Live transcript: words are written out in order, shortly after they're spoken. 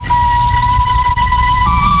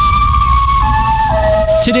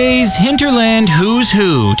Today's Hinterland Who's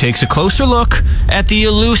Who takes a closer look at the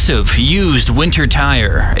elusive used winter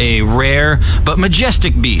tire, a rare but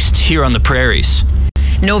majestic beast here on the prairies.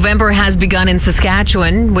 November has begun in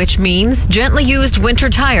Saskatchewan, which means gently used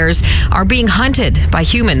winter tires are being hunted by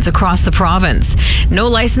humans across the province. No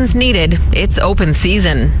license needed. It's open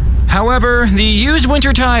season. However, the used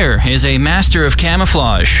winter tire is a master of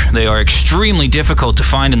camouflage. They are extremely difficult to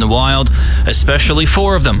find in the wild, especially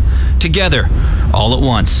 4 of them, together, all at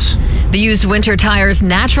once. The used winter tire's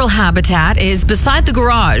natural habitat is beside the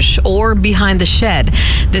garage or behind the shed.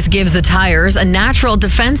 This gives the tires a natural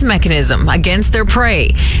defense mechanism against their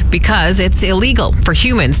prey because it's illegal for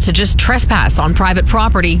humans to just trespass on private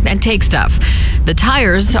property and take stuff. The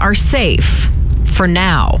tires are safe for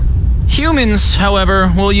now. Humans,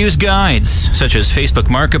 however, will use guides, such as Facebook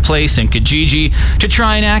Marketplace and Kijiji, to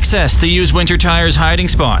try and access the used winter tires' hiding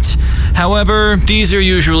spots. However, these are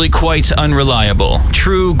usually quite unreliable.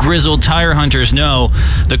 True grizzled tire hunters know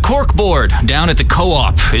the cork board down at the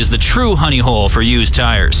co-op is the true honey hole for used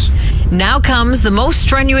tires. Now comes the most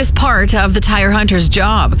strenuous part of the tire hunter's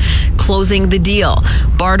job, closing the deal.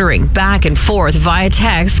 Bartering back and forth via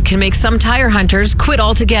text can make some tire hunters quit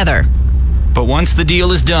altogether. But once the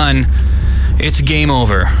deal is done, it's game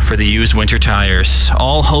over for the used winter tires.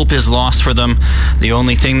 All hope is lost for them. The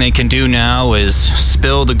only thing they can do now is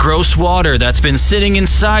spill the gross water that's been sitting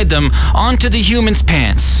inside them onto the human's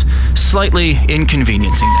pants, slightly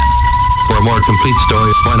inconveniencing them. For a more complete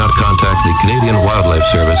story, why not contact the Canadian Wildlife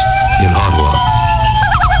Service in Ottawa?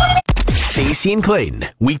 Stacey and Clayton,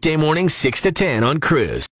 weekday mornings 6 to 10 on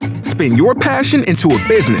Cruise. Spin your passion into a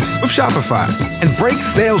business with Shopify and break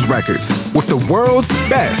sales records with the world's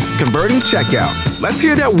best converting checkout. Let's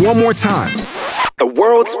hear that one more time. The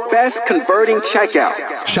world's best converting checkout.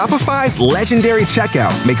 Shopify's legendary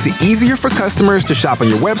checkout makes it easier for customers to shop on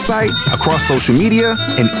your website, across social media,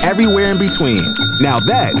 and everywhere in between. Now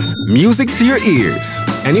that's music to your ears.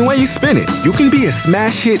 Any way you spin it, you can be a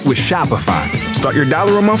smash hit with Shopify. Start your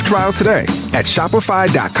 $1 a month trial today at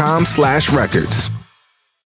shopify.com/records.